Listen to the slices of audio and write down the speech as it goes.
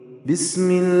بسم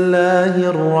اللہ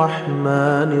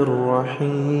الرحمن الرحیم۔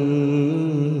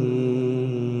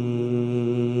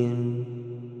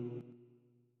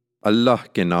 اللہ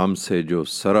کے نام سے جو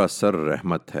سراسر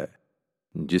رحمت ہے،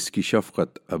 جس کی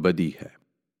شفقت ابدی ہے۔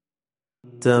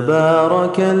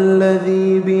 تبارک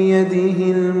الذی بیدہ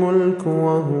الملک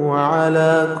وہو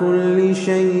علی کل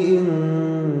شیء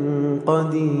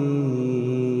قدیر،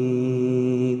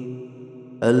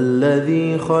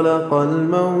 الذی خلق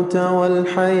الموت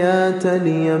والحیاة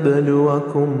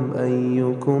لیبلوکم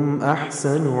ایکم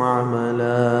احسن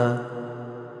عملا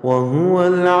وہو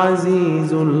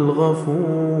العزیز الغفور۔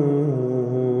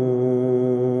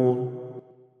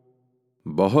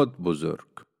 بہت بزرگ،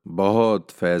 بہت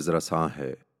فیض رساں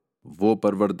ہے وہ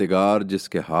پروردگار جس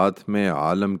کے ہاتھ میں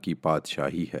عالم کی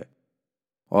بادشاہی ہے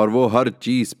اور وہ ہر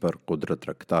چیز پر قدرت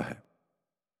رکھتا ہے۔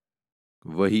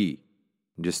 وہی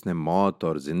جس نے موت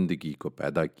اور زندگی کو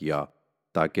پیدا کیا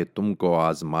تاکہ تم کو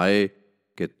آزمائے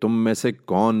کہ تم میں سے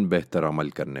کون بہتر عمل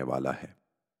کرنے والا ہے،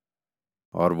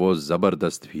 اور وہ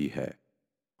زبردست بھی ہے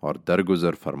اور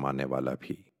درگزر فرمانے والا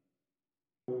بھی۔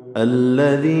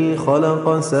 الذي خلق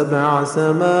 7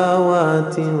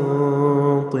 سماوات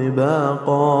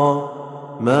طباقا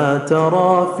ما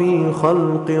ترى في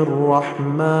خلق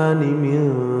الرحمن من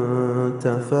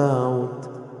تفاوت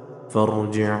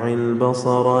فارجع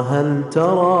البصر هل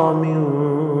ترى من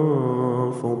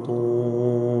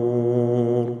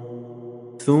فطور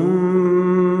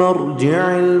ثم ارجع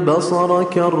البصر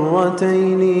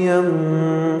كرتين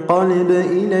ينقلب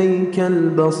إليك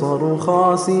البصر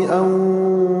خاسئا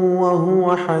وهو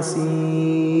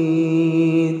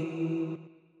حسير۔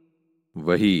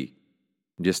 وہی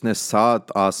جس نے 7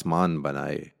 آسمان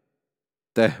بنائے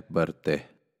تہ بر تہ،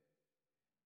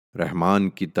 رحمان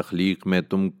کی تخلیق میں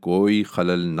تم کوئی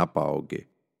خلل نہ پاؤ گے۔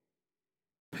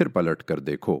 پھر پلٹ کر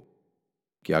دیکھو،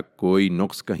 کیا کوئی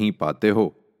نقص کہیں پاتے ہو؟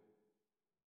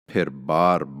 پھر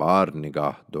بار بار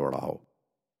نگاہ دوڑاؤ،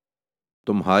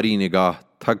 تمہاری نگاہ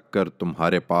تھک کر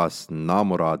تمہارے پاس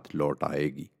نامراد لوٹ آئے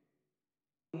گی۔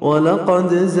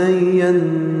 وَلَقَدْ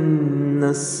زَيَّنَّا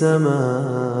السَّمَاءَ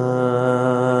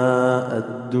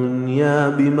الدُّنْيَا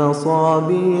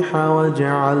بِمَصَابِيحَ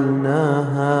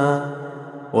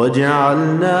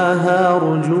وَجَعَلْنَاهَا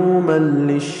رُجُومًا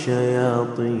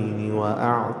لِلشَّيَاطِينِ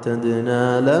وَأَعْتَدْنَا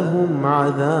لَهُمْ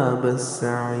عَذَابَ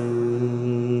السَّعِيرِ۔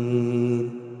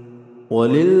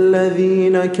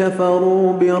 وَلِلَّذِينَ كَفَرُوا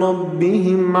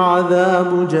بِرَبِّهِمْ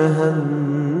عَذَابُ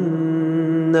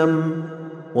جَهَنَّمَ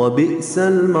وَبِئْسَ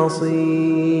الْمَصِيرُ۔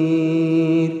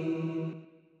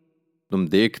 تم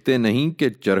دیکھتے نہیں کہ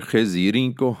چرخ زیریں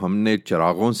کو ہم نے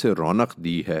چراغوں سے رونق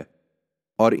دی ہے،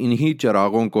 اور انہی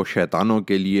چراغوں کو شیطانوں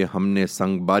کے لیے ہم نے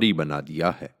سنگباری بنا دیا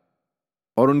ہے،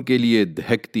 اور ان کے لیے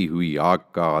دہکتی ہوئی آگ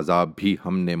کا عذاب بھی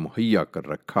ہم نے مہیا کر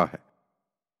رکھا ہے۔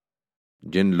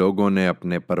 جن لوگوں نے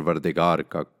اپنے پروردگار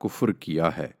کا کفر کیا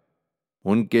ہے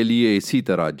ان کے لیے اسی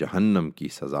طرح جہنم کی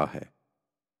سزا ہے،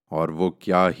 اور وہ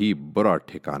کیا ہی برا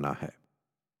ٹھکانہ ہے۔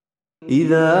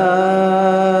 اذا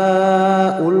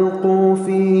القوا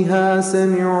فيها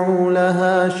سمعوا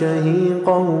لها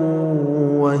شهيقا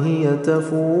وهي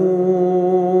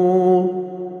تفور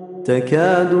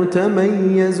تكاد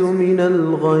تميز من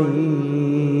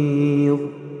الغيظ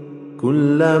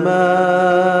كلما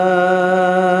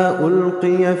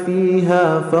ألقي فيها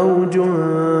فوج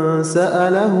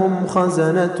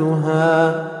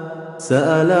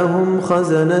سألهم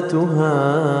خزنتها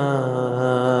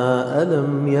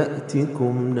ألم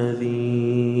يأتكم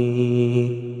نذير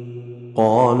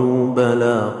قالوا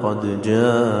بلى قد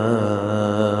جاءنا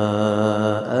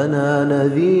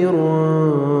نذير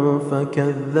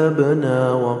فكذبنا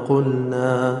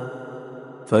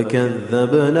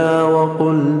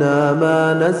وقلنا ما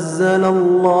نزل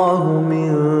الله من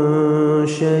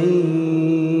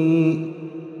شيء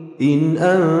إن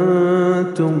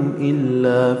أنتم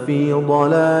إلا في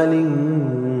ضلال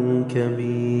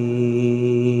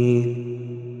كبير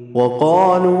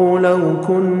وقالوا لو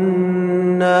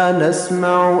كنا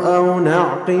نسمع أو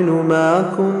نعقل ما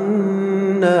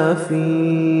كنا في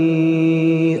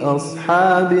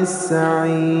أصحاب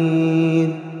السعير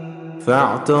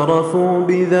فاعترفوا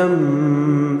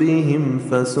بذنبهم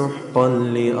فسحقا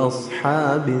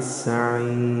لأصحاب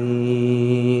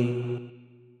السعير۔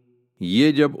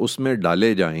 یہ جب اس میں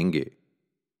ڈالے جائیں گے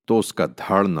تو اس کا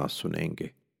دھاڑنا سنیں گے،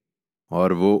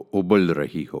 اور وہ ابل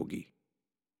رہی ہوگی،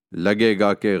 لگے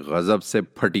گا کہ غضب سے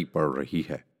پھٹی پڑ رہی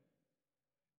ہے۔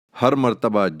 ہر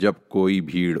مرتبہ جب کوئی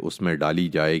بھیڑ اس میں ڈالی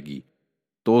جائے گی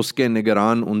تو اس کے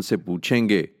نگران ان سے پوچھیں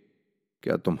گے،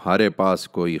 کیا تمہارے پاس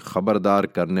کوئی خبردار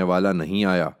کرنے والا نہیں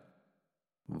آیا؟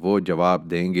 وہ جواب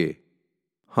دیں گے،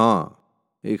 ہاں،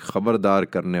 ایک خبردار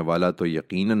کرنے والا تو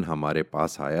یقیناً ہمارے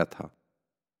پاس آیا تھا،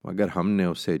 مگر ہم نے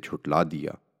اسے جھٹلا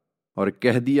دیا اور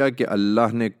کہہ دیا کہ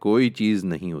اللہ نے کوئی چیز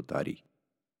نہیں اتاری۔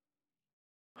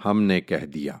 ہم نے کہہ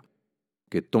دیا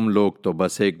کہ تم لوگ تو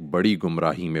بس ایک بڑی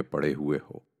گمراہی میں پڑے ہوئے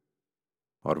ہو،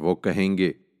 اور وہ کہیں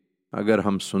گے اگر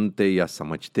ہم سنتے یا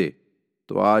سمجھتے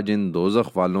تو آج ان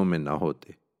دوزخ والوں میں نہ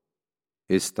ہوتے۔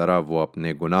 اس طرح وہ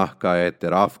اپنے گناہ کا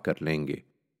اعتراف کر لیں گے،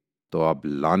 تو اب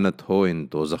لعنت ہو ان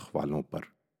دوزخ والوں پر۔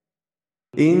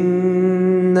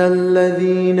 ان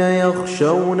الذين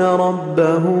يخشون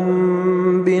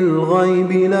ربهم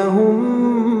بالغيب لهم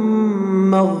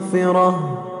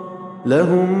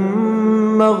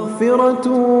مغفرة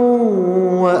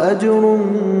واجر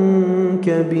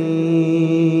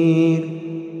كبير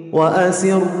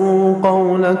واسروا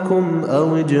قولكم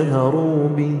او اجهروا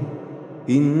به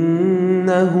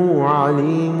انه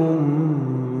عليم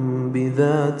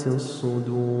بذات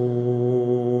الصدور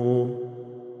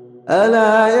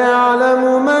الا يعلم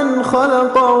من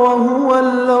خلق وهو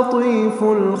اللطيف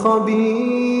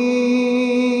الخبير۔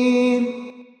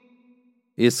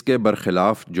 اس کے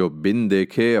برخلاف جو بن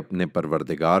دیکھے اپنے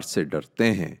پروردگار سے ڈرتے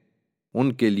ہیں، ان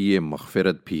کے لیے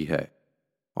مغفرت بھی ہے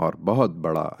اور بہت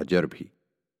بڑا اجر بھی۔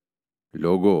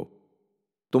 لوگو،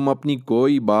 تم اپنی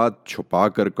کوئی بات چھپا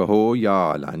کر کہو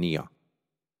یا علانیہ،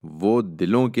 وہ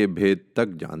دلوں کے بھید تک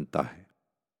جانتا ہے۔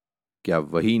 کیا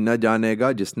وہی نہ جانے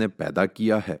گا جس نے پیدا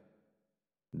کیا ہے؟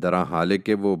 درا حال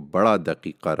کہ وہ بڑا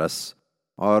دقیقہ رس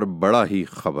اور بڑا ہی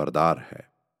خبردار ہے۔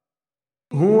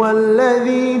 هو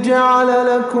الذي جعل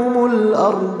لكم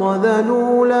الأرض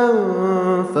ذلولا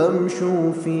فامشوا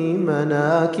في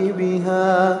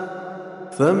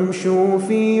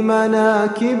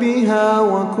مناكبها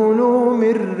وكلوا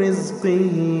من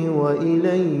رزقه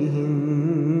وإليه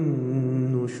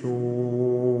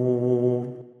النشور۔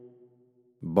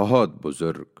 بہت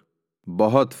بزرگ،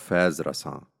 بہت فیض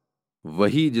رساں،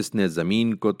 وہی جس نے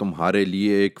زمین کو تمہارے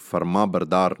لیے ایک فرما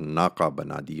بردار ناقہ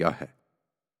بنا دیا ہے،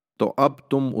 تو اب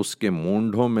تم اس کے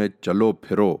مونڈھوں میں چلو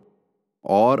پھرو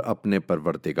اور اپنے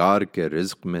پروردگار کے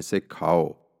رزق میں سے کھاؤ،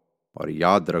 اور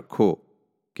یاد رکھو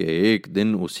کہ ایک دن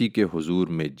اسی کے حضور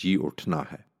میں جی اٹھنا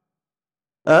ہے۔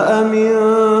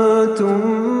 أأمنتم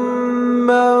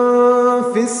من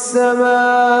في السماء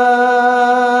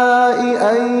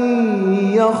أن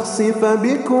يخسف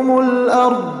بكم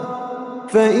الأرض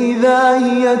فإذا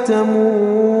هي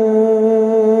تمور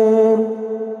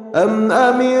أم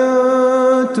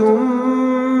أمنتم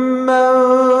من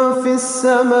في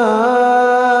السماء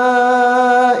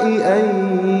أن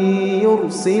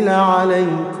يرسل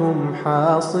عليكم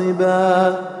حاصبا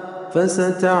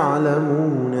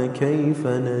فستعلمون كيف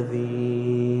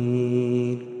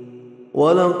نذير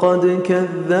ولقد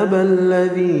كذب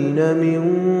الذين من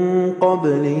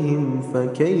قبلهم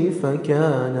فكيف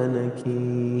كان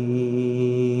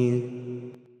نكير۔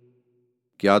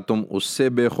 کیا تم اس سے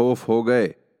بے خوف ہو گئے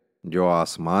جو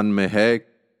آسمان میں ہے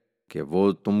کہ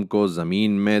وہ تم کو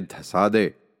زمین میں دھسا دے،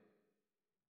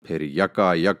 پھر یکا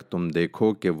یک تم دیکھو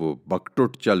کہ وہ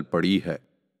بکٹٹ چل پڑی ہے؟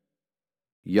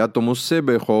 یا تم اس سے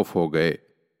بے خوف ہو گئے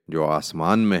جو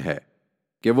آسمان میں ہے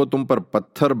کہ وہ تم پر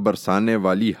پتھر برسانے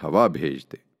والی ہوا بھیج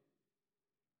دے؟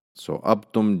 سو اب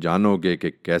تم جانو گے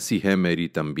کہ کیسی ہے میری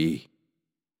تنبیہ۔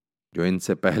 جو ان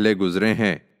سے پہلے گزرے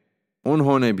ہیں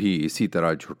انہوں نے بھی اسی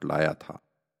طرح جھٹلایا تھا،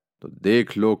 تو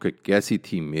دیکھ لو کہ کیسی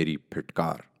تھی میری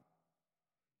پھٹکار۔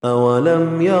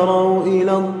 أَوَلَمْ يَرَوْا إِلَى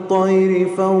الطَّيْرِ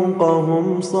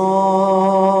فَوْقَهُمْ صَافَّاتٍ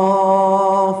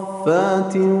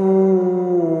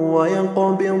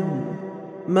وَيَقْبِضْنَ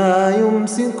مَا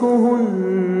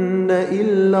يُمْسِكُهُنَّ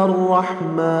إِلَّا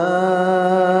الرَّحْمَنُ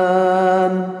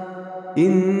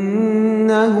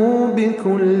إِنَّهُ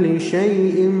بِكُلِّ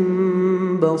شَيْءٍ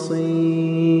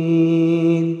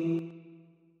بَصِيرٌ۔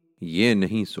 یہ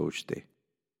نہیں سوچتے،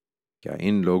 کیا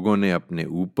ان لوگوں نے اپنے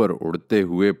اوپر اڑتے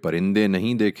ہوئے پرندے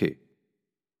نہیں دیکھے،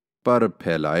 پر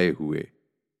پھیلائے ہوئے،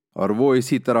 اور وہ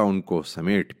اسی طرح ان کو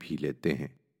سمیٹ بھی لیتے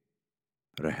ہیں؟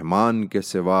 رحمان کے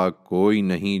سوا کوئی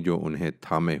نہیں جو انہیں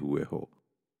تھامے ہوئے ہو،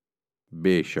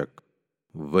 بے شک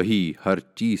وہی ہر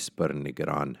چیز پر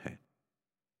نگران ہے۔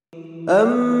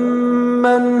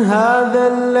 أَمَّنْ هَذَا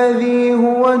الَّذِي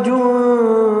هُوَ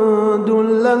جُندٌ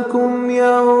لَكُمْ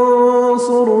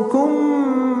يَنصُرُكُم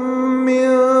مِّن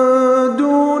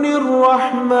دُونِ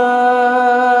الرَّحْمَنِ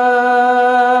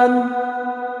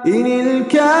إِنِ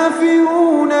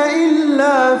الْكَافِرُونَ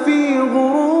إِلَّا فِي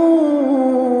غُرُورٍ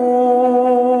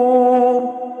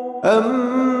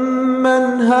أَمَّنْ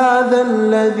هَذَا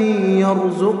الَّذِي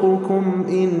يَرْزُقُكُمْ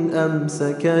إِنْ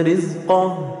أَمْسَكَ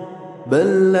رِزْقَهُ بل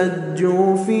لجوا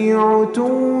في عتو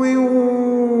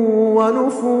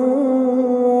ونفور۔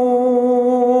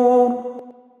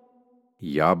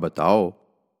 یا بتاؤ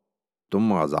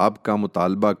تم عذاب کا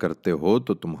مطالبہ کرتے ہو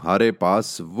تو تمہارے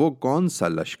پاس وہ کون سا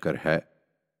لشکر ہے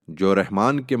جو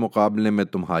رحمان کے مقابلے میں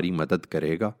تمہاری مدد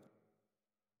کرے گا؟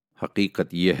 حقیقت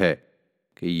یہ ہے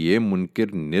کہ یہ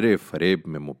منکر نرے فریب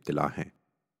میں مبتلا ہیں۔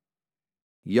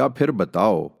 یا پھر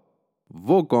بتاؤ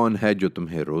وہ کون ہے جو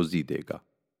تمہیں روزی دے گا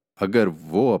اگر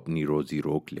وہ اپنی روزی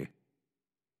روک لے؟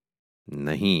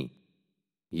 نہیں،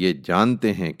 یہ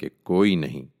جانتے ہیں کہ کوئی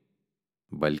نہیں،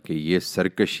 بلکہ یہ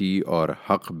سرکشی اور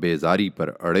حق بیزاری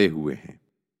پر اڑے ہوئے ہیں۔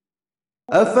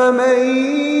 أفمن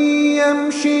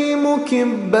يمشي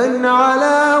مكبا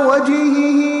على وجهه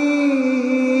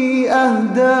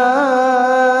أهدى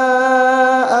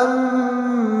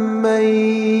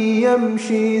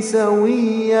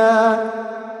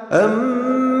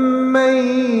أمن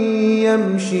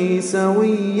يمشي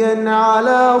سويا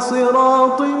على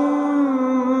صراط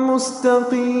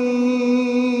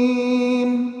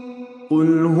مستقيم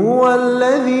قل هو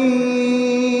الذي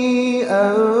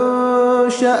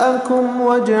أنشأكم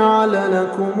وجعل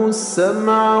لكم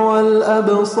السمع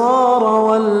والأبصار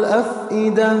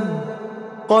والأفئدة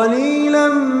قليلا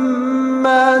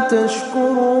ما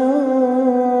تشكرون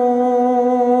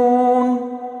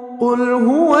قل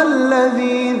هو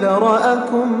الذي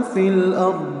ذرأكم في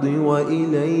الأرض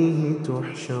وإليه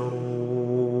تحشرون۔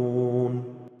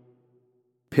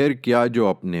 پھر کیا جو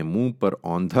اپنے منہ پر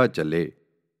اوندھا چلے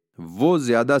وہ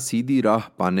زیادہ سیدھی راہ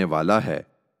پانے والا ہے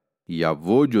یا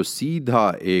وہ جو سیدھا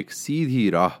ایک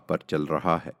سیدھی راہ پر چل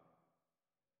رہا ہے؟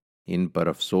 ان پر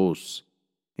افسوس،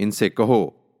 ان سے کہو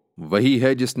وہی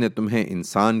ہے جس نے تمہیں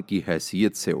انسان کی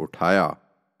حیثیت سے اٹھایا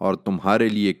اور تمہارے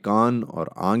لیے کان اور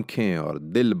آنکھیں اور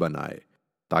دل بنائے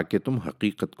تاکہ تم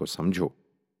حقیقت کو سمجھو،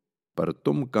 پر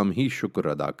تم کم ہی شکر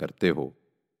ادا کرتے ہو۔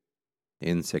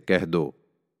 ان سے کہہ دو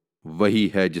وہی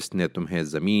ہے جس نے تمہیں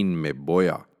زمین میں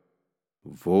بویا،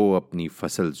 وہ اپنی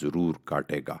فصل ضرور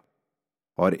کاٹے گا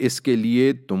اور اس کے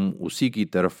لیے تم اسی کی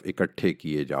طرف اکٹھے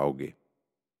کیے جاؤ گے۔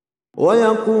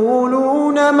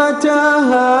 وَيَقُولُونَ مَتَى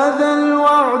هَذَا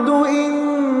الْوَعْدُ إِن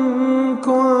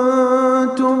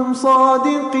كُنتُمْ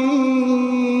صَادِقِينَ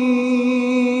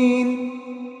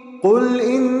قُلْ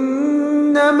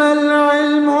إِنَّمَا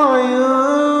الْعِلْمُ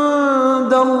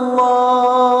عِندَ اللَّهِ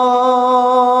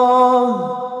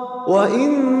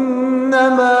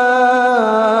وَإِنَّمَا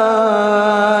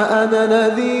أَنَا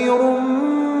نَذِيرٌ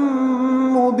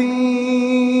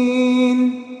مُبِينٌ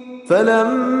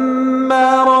فَلَمَّا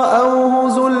رَأَوْهُ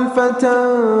زُلْفَةً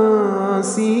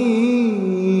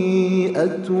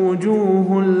سِيئَتْ وُجُوهُ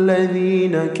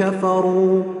الَّذِينَ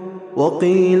كَفَرُوا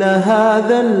وَقِيلَ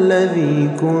هَذَا الَّذِي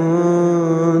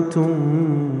كُنتُم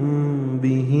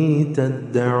بِهِ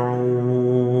تَدَّعُونَ۔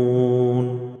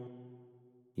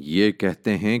 یہ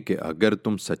کہتے ہیں کہ اگر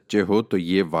تم سچے ہو تو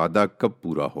یہ وعدہ کب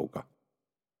پورا ہوگا؟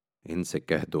 ان سے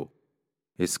کہہ دو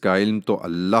اس کا علم تو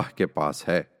اللہ کے پاس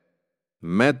ہے،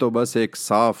 میں تو بس ایک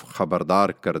صاف خبردار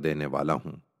کر دینے والا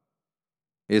ہوں۔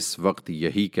 اس وقت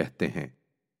یہی کہتے ہیں،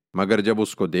 مگر جب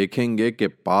اس کو دیکھیں گے کہ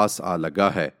پاس آ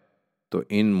لگا ہے تو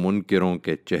ان منکروں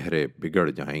کے چہرے بگڑ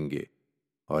جائیں گے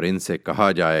اور ان سے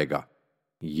کہا جائے گا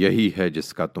یہی ہے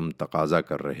جس کا تم تقاضا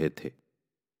کر رہے تھے۔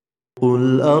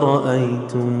 قُلْ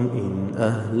أَرَأَيْتُمْ إِنْ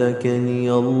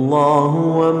أَهْلَكَنِيَ اللَّهُ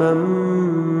وَمَن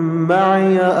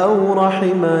مَّعِيَ أَوْ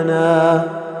رَحِمَنَا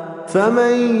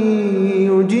فَمَن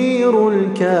يُجِيرُ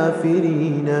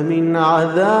الْكَافِرِينَ مِنْ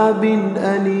عَذَابٍ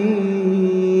أَلِيمٍ۔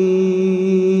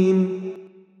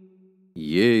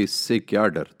 یہ اس سے کیا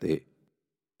ڈرتے؟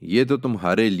 یہ تو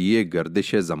تمہارے لیے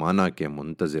گردش زمانہ کے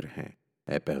منتظر ہیں،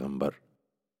 اے پیغمبر۔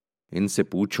 ان سے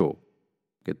پوچھو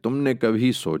کہ تم نے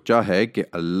کبھی سوچا ہے کہ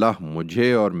اللہ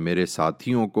مجھے اور میرے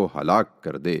ساتھیوں کو ہلاک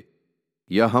کر دے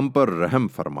یا ہم پر رحم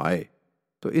فرمائے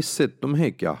تو اس سے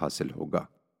تمہیں کیا حاصل ہوگا؟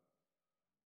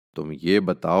 تم یہ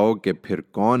بتاؤ کہ پھر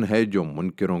کون ہے جو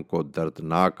منکروں کو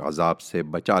دردناک عذاب سے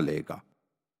بچا لے گا؟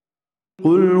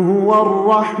 قُلْ هُوَ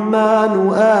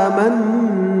الرَّحْمَنُ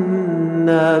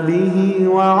آمَنَّا بِهِ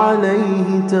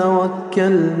وَعَلَيْهِ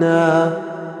تَوَكَّلْنَا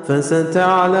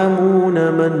فَسَتَعْلَمُونَ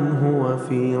مَنْ هُوَ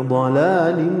فِي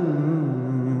ضَلَالٍ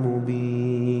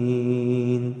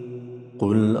مُبِينٍ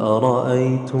قُلْ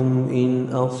أَرَأَيْتُمْ إِنْ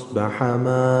أَصْبَحَ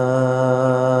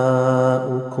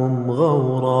مَاؤُكُمْ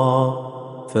غَوْرًا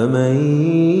فَمَن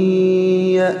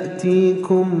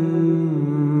يَأْتِيكُم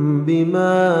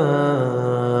بِمَاءٍ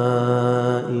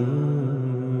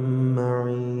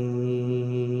مَّعِينٍ۔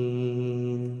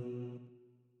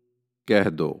 کہہ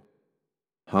دو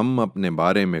ہم اپنے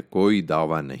بارے میں کوئی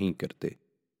دعویٰ نہیں کرتے،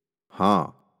 ہاں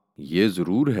یہ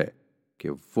ضرور ہے کہ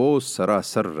وہ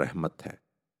سراسر رحمت ہے،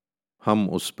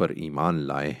 ہم اس پر ایمان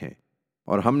لائے ہیں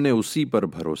اور ہم نے اسی پر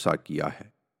بھروسہ کیا ہے۔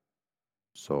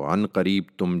 سو عن قریب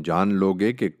تم جان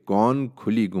لوگے کہ کون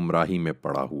کھلی گمراہی میں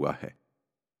پڑا ہوا ہے۔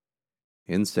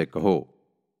 ان سے کہو،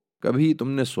 کبھی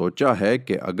تم نے سوچا ہے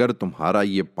کہ اگر تمہارا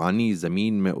یہ پانی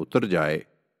زمین میں اتر جائے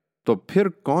تو پھر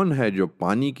کون ہے جو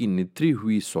پانی کی نتری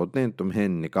ہوئی سوتیں تمہیں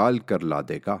نکال کر لا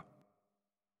دے گا؟